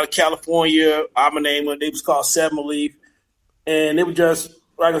company out of California. I'm a name it. It was called Seven Leaf, and it was just,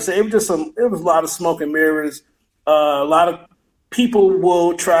 like I said, it was a lot of smoke and mirrors. A lot of people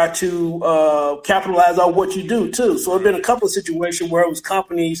will try to capitalize on what you do too. So there's been a couple of situations where it was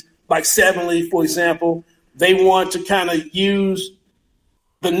companies like Seven Leaf, for example. They want to kind of use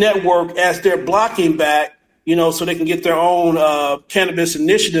the network as their blocking back, so they can get their own cannabis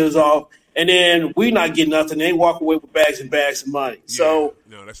initiatives off. And then we not getting nothing. They walk away with bags and bags of money. Yeah. So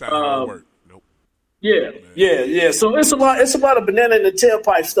no, that's not how it works. Nope. Yeah. So it's a lot of banana in the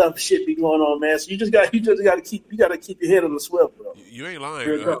tailpipe stuff shit be going on, man. So you just got to keep your head on the swivel, bro. You ain't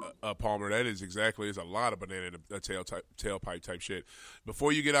lying, Palmer. That is exactly. There's a lot of banana in the tailpipe type shit.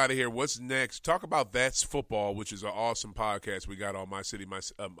 Before you get out of here, what's next? Talk about That's Football, which is an awesome podcast we got on My City, My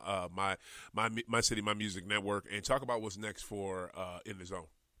City, My Music Network, and talk about what's next for In the Zone.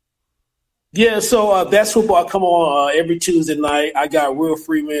 Yeah, so That's Football. I come on every Tuesday night. I got Will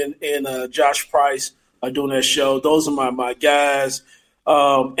Freeman and Josh Price doing that show. Those are my guys.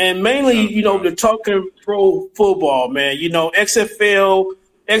 And mainly, they're talking pro football, man. XFL,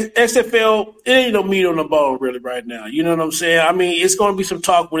 it ain't no meat on the bone really right now. You know what I'm saying? I mean, it's going to be some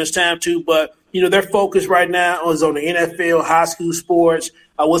talk when it's time to, but their focus right now is on the NFL, high school sports,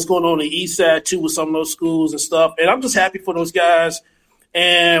 what's going on the east side, too, with some of those schools and stuff. And I'm just happy for those guys.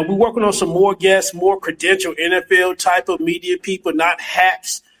 And we're working on some more guests, more credentialed NFL type of media people, not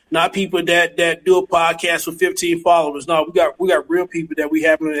hacks, not people that do a podcast with 15 followers. No, we got real people that we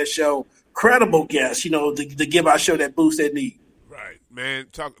have on that show, credible guests, to give our show that boost they need. Right, man.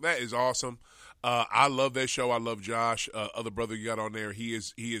 That is awesome. I love that show. I love Josh. Other brother you got on there, he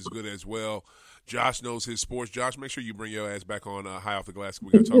is good as well. Josh knows his sports. Josh, make sure you bring your ass back on High Off the Glass.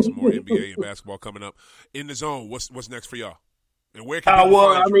 We're going to talk some more NBA and basketball coming up. In the Zone, what's next for y'all? And where can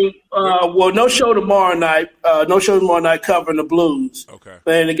no show tomorrow night. No show tomorrow night covering the Blues. Okay.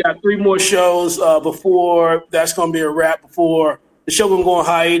 And they got 3 more shows before that's going to be a wrap. Before the show going to go on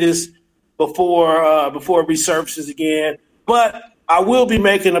hiatus before it resurfaces again. But I will be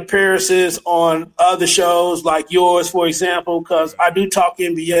making appearances on other shows like yours, for example, because I do talk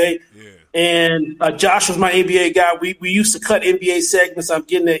NBA. Yeah. And Josh was my NBA guy. We used to cut NBA segments. I'm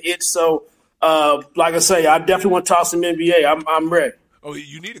getting that itch. So, like I say, I definitely want to talk some NBA. I'm ready. Oh,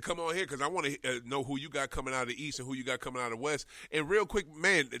 you need to come on here because I want to know who you got coming out of the East and who you got coming out of the West. And real quick,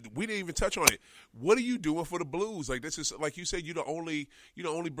 man, we didn't even touch on it. What are you doing for the Blues? Like this is like you said, you're the only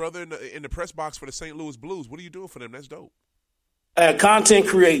brother in the press box for the St. Louis Blues. What are you doing for them? That's dope. Content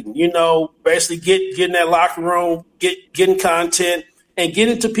creating, basically getting that locker room, getting content, and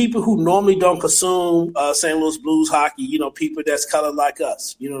getting to people who normally don't consume St. Louis Blues hockey. People that's colored like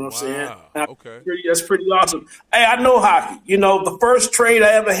us. You know what I'm saying? Okay, that's pretty awesome. Hey, I know hockey. The first trade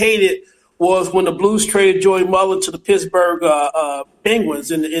I ever hated was when the Blues traded Joey Mullen to the Pittsburgh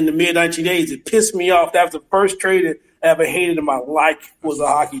Penguins in the mid 1980s. It pissed me off. That was the first trade I ever hated in my life was a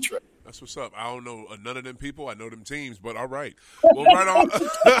hockey trade. That's what's up. I don't know none of them people. I know them teams, but all right. Well, right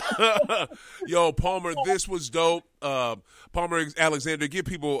on. Yo, Palmer, this was dope. Palmer Alexander,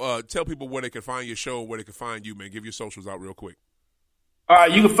 tell people where they can find your show, where they can find you, man. Give your socials out real quick. All right,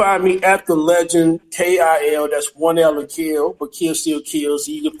 you can find me at The Legend, KIL. That's 1 L and kill, but kill still kills.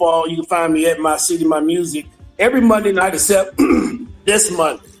 So you can find me at My City, My Music every Monday night except this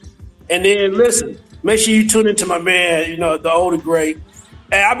Monday. And then listen, make sure you tune into my man, the older great.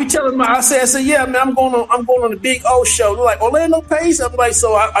 And I be telling them, I say, yeah, man, I'm going on the Big O show. They're like, Orlando Pace? I'm like,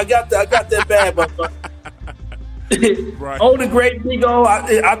 so I got that bad, but right. Older great Big O.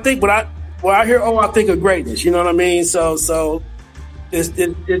 I think when I hear I think of greatness. You know what I mean? So it's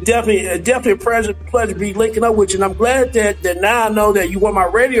definitely a pleasure to be linking up with you. And I'm glad that now I know that you were my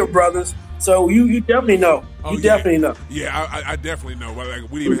radio brothers. So you definitely know. Definitely know. Yeah, I definitely know.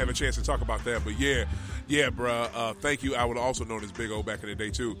 We didn't even have a chance to talk about that, but yeah. Yeah, bro. Thank you. I would have also known this Big O back in the day,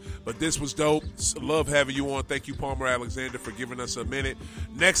 too. But this was dope. Love having you on. Thank you, Palmer Alexander, for giving us a minute.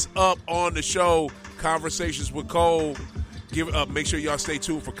 Next up on the show, Conversations with Cole. Make sure y'all stay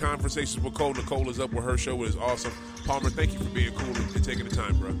tuned for Conversations with Cole. Nicole is up with her show. It is awesome. Palmer, thank you for being cool and taking the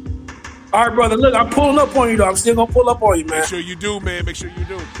time, bro. All right, brother. Look, I'm pulling up on you, though. I'm still going to pull up on you, man. Make sure you do, man. Make sure you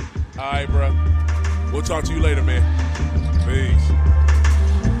do. All right, bro. We'll talk to you later, man. Peace.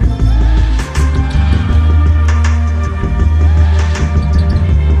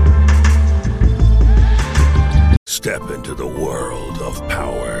 Step into the world of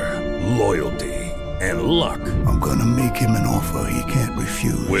power, loyalty, and luck. I'm gonna make him an offer he can't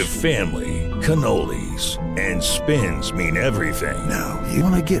refuse. With family, cannolis, and spins mean everything. Now, you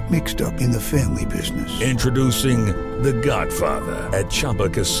wanna get mixed up in the family business. Introducing The Godfather at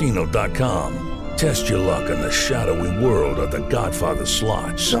ChumbaCasino.com. Test your luck in the shadowy world of The Godfather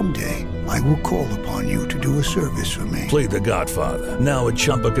slot. Someday, I will call upon you to do a service for me. Play The Godfather, now at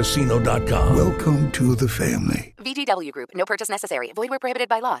ChumbaCasino.com. Welcome to the family. VGW Group. No purchase necessary. Void where prohibited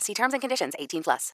by law. See terms and conditions. 18+.